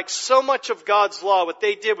like so much of God's law, what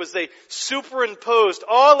they did was they superimposed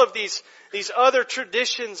all of these other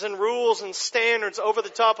traditions and rules and standards over the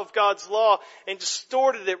top of God's law and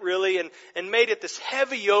distorted it really and made it this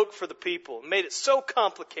heavy yoke for the people. Made it so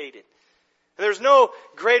complicated. And there's no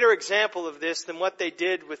greater example of this than what they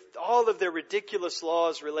did with all of their ridiculous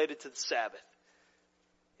laws related to the Sabbath.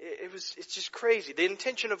 It's just crazy. The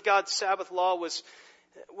intention of God's Sabbath law was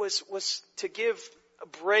to give a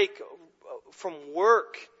break from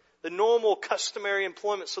work, the normal customary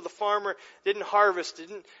employment, so the farmer didn't harvest,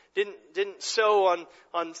 didn't sow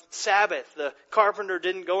on Sabbath. The carpenter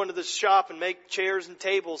didn't go into the shop and make chairs and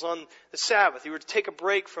tables on the Sabbath. He were to take a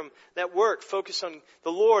break from that work, focus on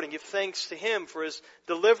the Lord and give thanks to Him for His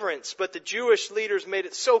deliverance. But the Jewish leaders made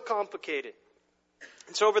it so complicated.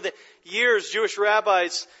 And so over the years, Jewish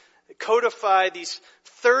rabbis codified these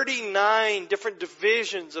 39 different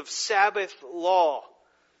divisions of Sabbath law.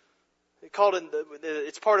 They called it,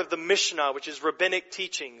 it's part of the Mishnah, which is rabbinic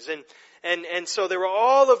teachings. And so there were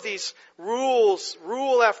all of these rules,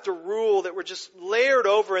 rule after rule, that were just layered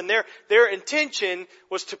over, and their intention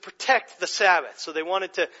was to protect the Sabbath. So they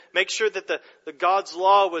wanted to make sure that the God's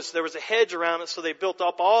law there was a hedge around it, so they built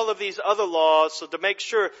up all of these other laws, so to make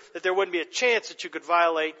sure that there wouldn't be a chance that you could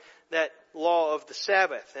violate that law of the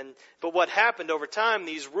Sabbath. But what happened over time,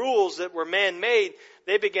 these rules that were man-made,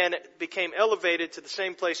 they became elevated to the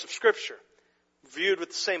same place of Scripture, viewed with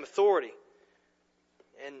the same authority.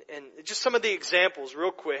 And just some of the examples,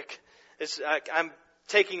 real quick. I'm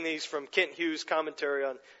taking these from Kent Hughes' commentary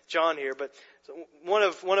on John here, but one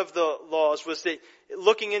of the laws was that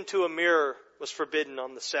looking into a mirror was forbidden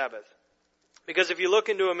on the Sabbath. Because if you look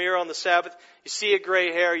into a mirror on the Sabbath, you see a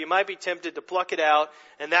gray hair, you might be tempted to pluck it out,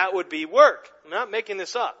 and that would be work. I'm not making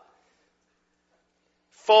this up.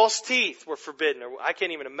 False teeth were forbidden. I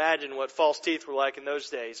can't even imagine what false teeth were like in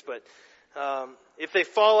those days, but if they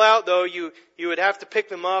fall out, though, you would have to pick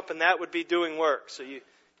them up, and that would be doing work. So you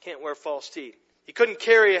can't wear false teeth. You couldn't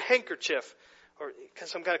carry a handkerchief or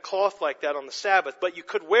some kind of cloth like that on the Sabbath, but you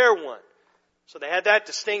could wear one. So they had that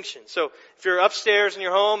distinction. So if you're upstairs in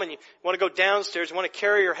your home and you want to go downstairs, you want to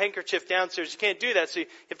carry your handkerchief downstairs, you can't do that. So you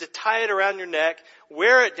have to tie it around your neck,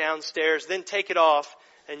 wear it downstairs, then take it off,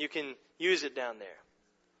 and you can use it down there.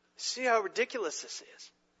 See how ridiculous this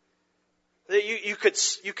is? You could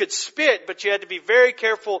spit, but you had to be very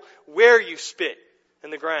careful where you spit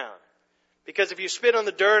in the ground. Because if you spit on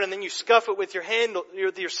the dirt and then you scuff it with your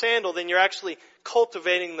sandal, then you're actually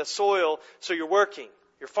cultivating the soil, so you're working,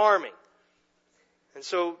 you're farming. And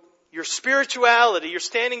so your spirituality, your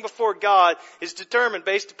standing before God, is determined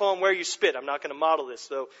based upon where you spit. I'm not going to model this,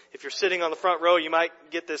 though. If you're sitting on the front row, you might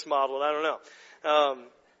get this modeled. I don't know.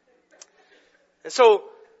 And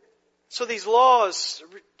so these laws,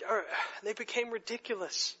 they became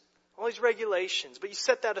ridiculous. All these regulations. But you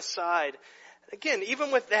set that aside. Again,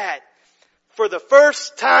 even with that, for the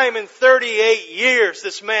first time in 38 years,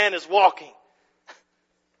 this man is walking.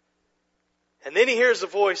 And then he hears a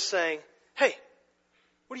voice saying, "Hey,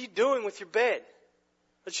 what are you doing with your bed?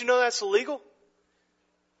 Don't you know that's illegal?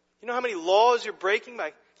 You know how many laws you're breaking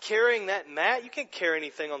by carrying that mat? You can't carry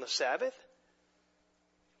anything on the Sabbath."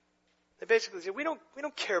 They basically say, we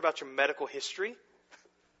don't care about your medical history.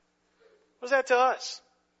 What's that to us?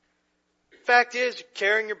 Fact is, you're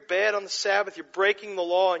carrying your bed on the Sabbath, you're breaking the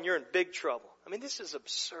law, and you're in big trouble. I mean, this is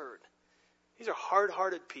absurd. These are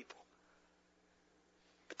hard-hearted people.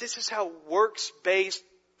 But this is how works-based,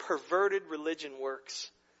 perverted religion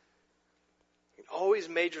works. It always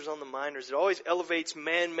majors on the minors. It always elevates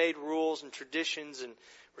man-made rules and traditions and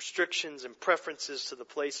restrictions and preferences to the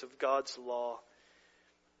place of God's law.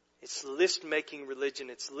 It's list-making religion.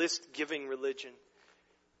 It's list-giving religion.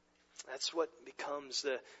 That's what becomes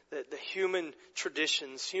the human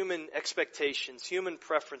traditions, human expectations, human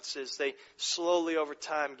preferences. They slowly over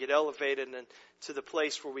time get elevated and to the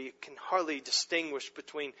place where we can hardly distinguish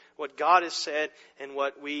between what God has said and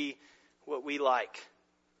what we like,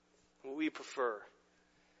 what we prefer.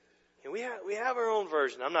 And we have our own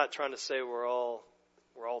version. I'm not trying to say we're all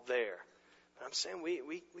there. But I'm saying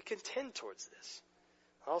we can tend towards this.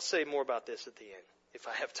 I'll say more about this at the end if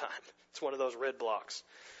I have time. It's one of those red blocks.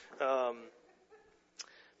 But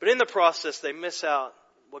in the process, they miss out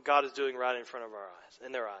what God is doing right in front of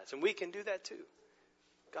their eyes. And we can do that too.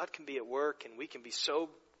 God can be at work and we can be so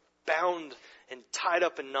bound and tied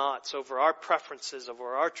up in knots over our preferences,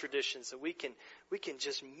 over our traditions, that we can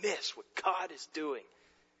just miss what God is doing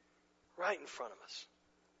right in front of us.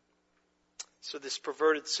 So this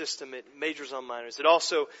perverted system, it majors on minors.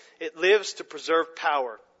 It lives to preserve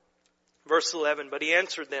power. Verse 11, but he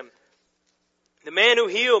answered them, the man who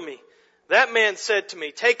healed me, that man said to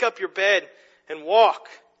me, take up your bed and walk.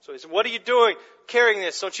 So he said, what are you doing carrying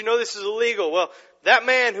this? Don't you know this is illegal? Well, that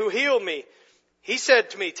man who healed me, he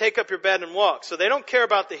said to me, take up your bed and walk. So they don't care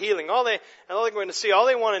about the healing. All they're going to see, all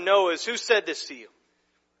they want to know is who said this to you?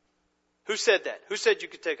 Who said that? Who said you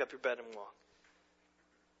could take up your bed and walk?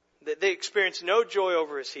 They experienced no joy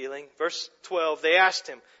over his healing. Verse 12, they asked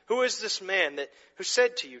him, who is this man who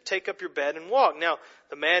said to you, take up your bed and walk? Now,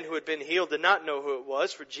 the man who had been healed did not know who it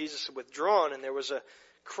was, for Jesus had withdrawn and there was a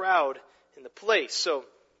crowd in the place. So,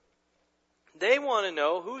 they want to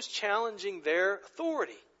know who's challenging their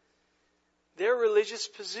authority, their religious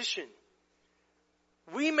position.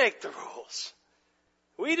 We make the rules.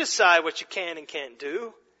 We decide what you can and can't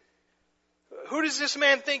do. Who does this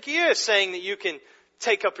man think he is, saying that you can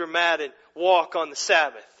take up your mat and walk on the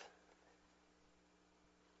Sabbath?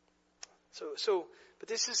 But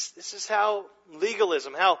this is how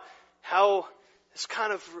legalism, how this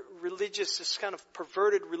kind of religious, this kind of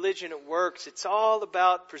perverted religion it works. It's all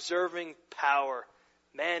about preserving power,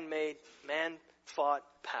 man-made, man-fought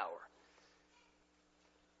power.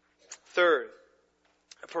 Third,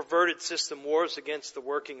 a perverted system wars against the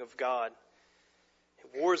working of God.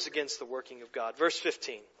 It wars against the working of God. Verse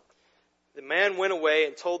 15. The man went away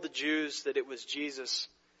and told the Jews that it was Jesus.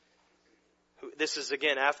 This is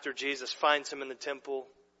again after Jesus finds him in the temple.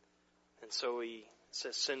 And so he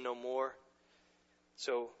says, sin no more.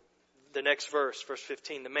 So the next verse, verse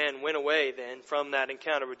 15. The man went away then from that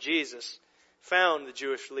encounter with Jesus, found the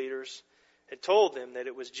Jewish leaders, and told them that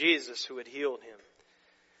it was Jesus who had healed him.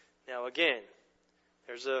 Now again,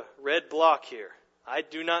 there's a red block here. I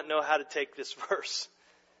do not know how to take this verse.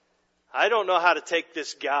 I don't know how to take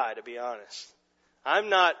this guy, to be honest. I'm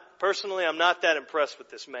not that impressed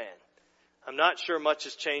with this man. I'm not sure much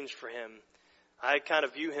has changed for him. I kind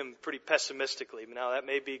of view him pretty pessimistically. Now that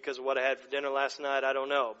may be because of what I had for dinner last night. I don't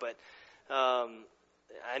know. But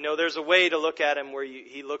I know there's a way to look at him where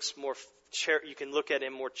he looks more, you can look at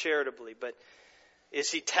him more charitably. But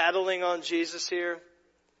is he tattling on Jesus here?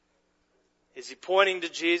 Is he pointing to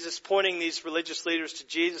Jesus, pointing these religious leaders to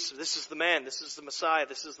Jesus? This is the man, this is the Messiah,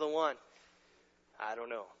 this is the one. I don't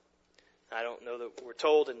know. I don't know that we're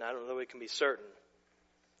told, and I don't know we can be certain.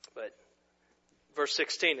 But verse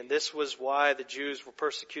 16, and this was why the Jews were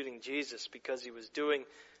persecuting Jesus, because he was doing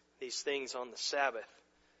these things on the Sabbath.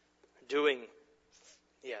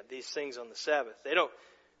 These things on the Sabbath.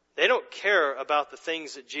 They don't care about the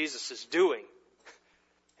things that Jesus is doing.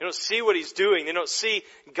 They don't see what he's doing. They don't see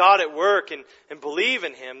God at work and believe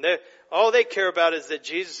in him. All they care about is that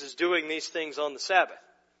Jesus is doing these things on the Sabbath.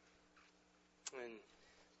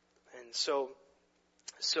 And so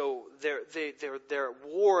they're at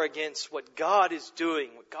war against what God is doing,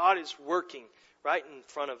 what God is working right in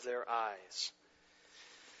front of their eyes.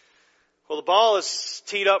 Well, the ball is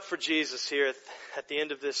teed up for Jesus here at the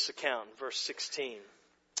end of this account, verse 16.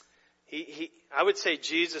 I would say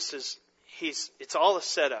Jesus it's all a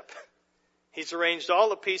setup. He's arranged all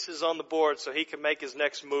the pieces on the board so he can make his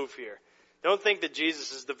next move here. Don't think that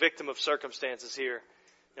Jesus is the victim of circumstances here.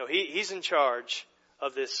 No, he's in charge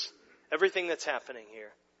of this, everything that's happening here.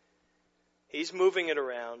 He's moving it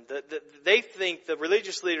around. The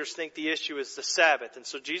religious leaders think the issue is the Sabbath. And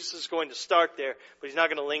so Jesus is going to start there, but he's not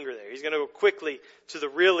going to linger there. He's going to go quickly to the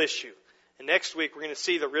real issue. And next week we're going to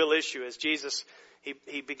see the real issue as Jesus,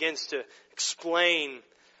 he begins to explain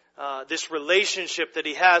this relationship that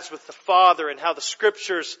he has with the Father and how the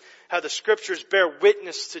Scriptures bear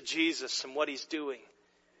witness to Jesus and what he's doing.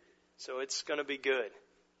 So it's going to be good.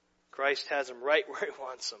 Christ has him right where he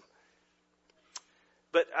wants him.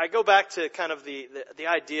 But I go back to kind of the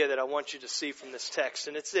idea that I want you to see from this text,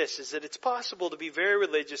 and it's this, is that it's possible to be very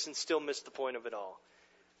religious and still miss the point of it all.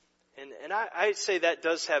 And I say that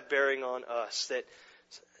does have bearing on us.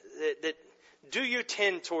 That do you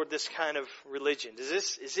tend toward this kind of religion?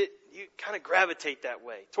 Is it you kind of gravitate that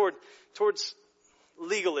way towards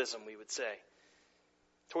legalism, we would say,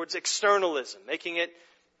 towards externalism, making it,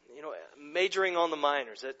 majoring on the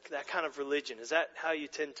minors, that kind of religion? Is that how you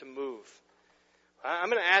tend to move? I'm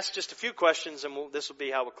going to ask just a few questions, and this will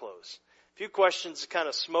be how we'll close. A few questions to kind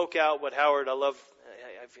of smoke out what Howard, I love.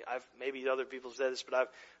 I've maybe other people have said this, but I've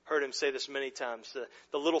heard him say this many times.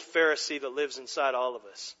 The little Pharisee that lives inside all of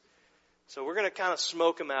us. So we're going to kind of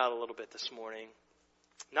smoke him out a little bit this morning,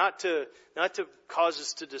 not to cause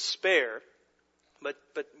us to despair, but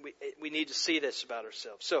we need to see this about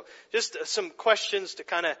ourselves. So just some questions to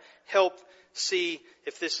kind of help see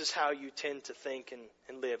if this is how you tend to think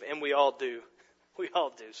and live, and we all do. We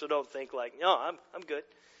all do. So don't think like, no, I'm good.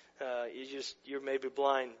 You're maybe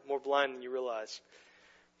more blind than you realize.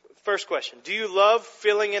 First question: do you love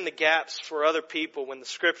filling in the gaps for other people when the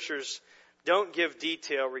Scriptures don't give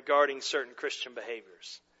detail regarding certain Christian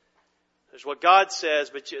behaviors? There's what God says,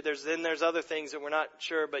 but there's other things that we're not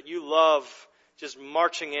sure, but you love just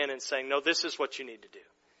marching in and saying, no, this is what you need to do.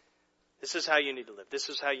 This is how you need to live. This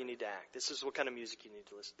is how you need to act. This is what kind of music you need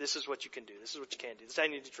to listen. This is what you can do. This is what you can't do. This is how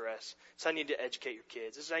you need to dress. This is how you need to educate your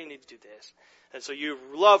kids. This is how you need to do this. And so you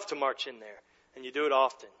love to march in there, and you do it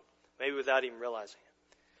often, maybe without even realizing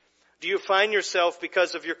it. Do you find yourself,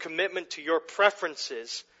 because of your commitment to your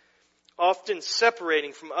preferences, often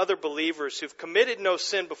separating from other believers who've committed no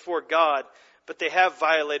sin before God, but they have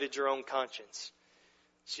violated your own conscience?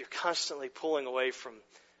 So you're constantly pulling away from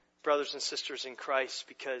brothers and sisters in Christ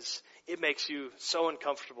because it makes you so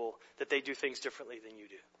uncomfortable that they do things differently than you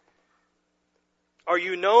do. Are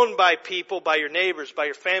you known by people, by your neighbors, by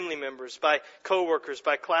your family members, by coworkers,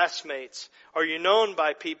 by classmates? Are you known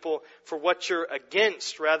by people for what you're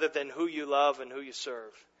against rather than who you love and who you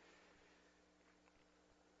serve?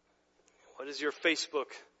 What does your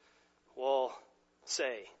Facebook wall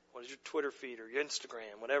say? What does your Twitter feed or your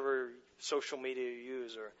Instagram, whatever social media you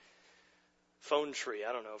use, or phone tree,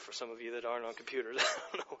 I don't know, for some of you that aren't on computers,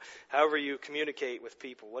 I don't know, however you communicate with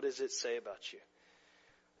people, what does it say about you?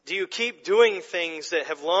 Do you keep doing things that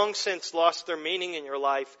have long since lost their meaning in your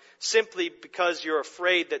life simply because you're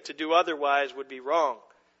afraid that to do otherwise would be wrong?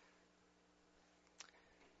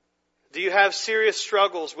 Do you have serious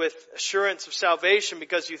struggles with assurance of salvation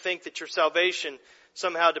because you think that your salvation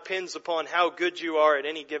somehow depends upon how good you are at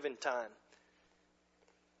any given time?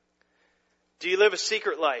 Do you live a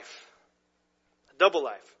secret life, a double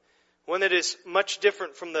life, one that is much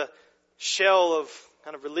different from the shell of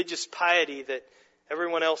kind of religious piety that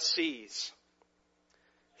everyone else sees?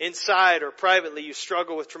 Inside or privately, you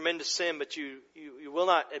struggle with tremendous sin, but you will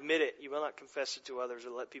not admit it. You will not confess it to others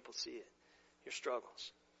or let people see it, your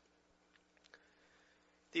struggles.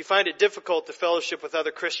 Do you find it difficult to fellowship with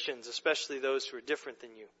other Christians, especially those who are different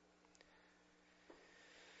than you?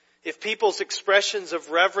 If people's expressions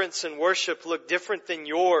of reverence and worship look different than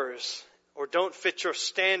yours or don't fit your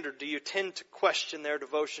standard, do you tend to question their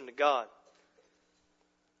devotion to God?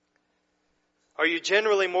 Are you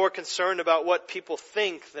generally more concerned about what people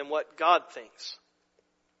think than what God thinks?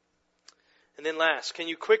 And then last, can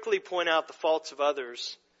you quickly point out the faults of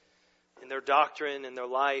others in their doctrine and their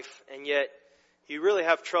life, and yet you really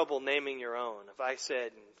have trouble naming your own? If I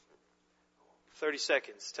said in 30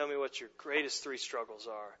 seconds, tell me what your greatest 3 struggles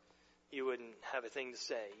are, you wouldn't have a thing to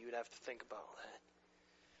say. You would have to think about that.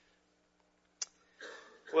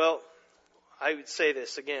 Well, I would say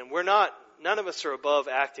this again. None of us are above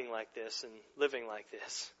acting like this and living like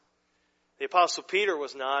this. The Apostle Peter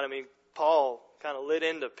was not. Paul kind of lit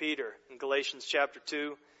into Peter in Galatians chapter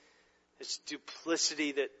 2. This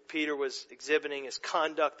duplicity that Peter was exhibiting, his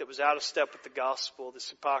conduct that was out of step with the gospel, this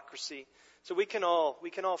hypocrisy. So we can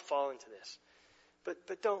all fall into this.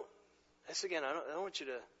 But don't, that's again, I don't want you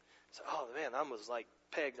to say, oh man, I was like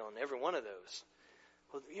pegged on every one of those.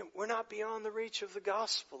 Well, we're not beyond the reach of the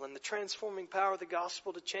gospel and the transforming power of the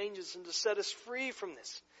gospel to change us and to set us free from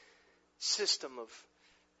this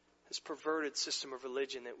perverted system of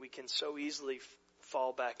religion that we can so easily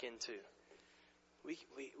fall back into.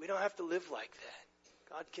 We don't have to live like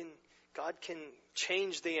that. God can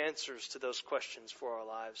change the answers to those questions for our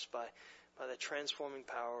lives by the transforming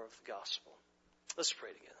power of the gospel. Let's pray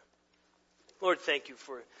together. Lord, thank you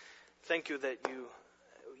that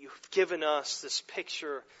you've given us this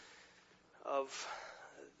picture of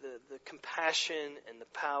the compassion and the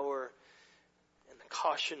power and the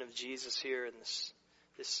caution of Jesus here in this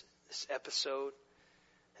episode.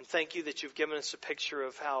 And thank you that you've given us a picture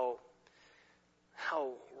of how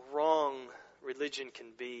wrong religion can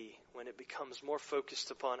be when it becomes more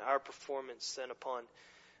focused upon our performance than upon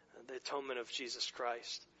the atonement of Jesus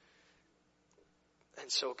Christ. And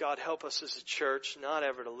so God, help us as a church not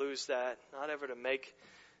ever to lose that, not ever to make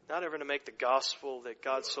the gospel that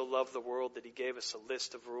God so loved the world that He gave us a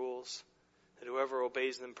list of rules, that whoever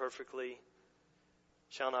obeys them perfectly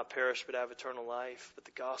shall not perish but have eternal life. But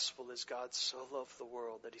the gospel is God so loved the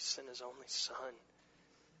world that He sent His only Son.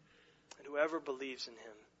 And whoever believes in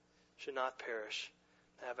Him should not perish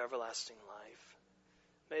but have everlasting life.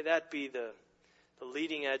 May that be the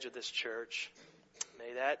leading edge of this church.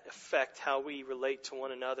 May that affect how we relate to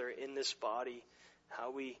one another in this body,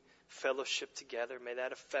 how we fellowship together. May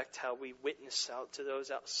that affect how we witness out to those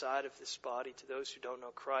outside of this body, to those who don't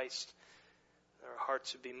know Christ. Our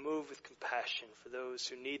hearts would be moved with compassion for those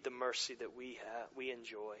who need the mercy that we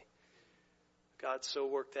enjoy. God, so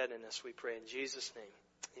work that in us, we pray in Jesus'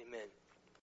 name. Amen.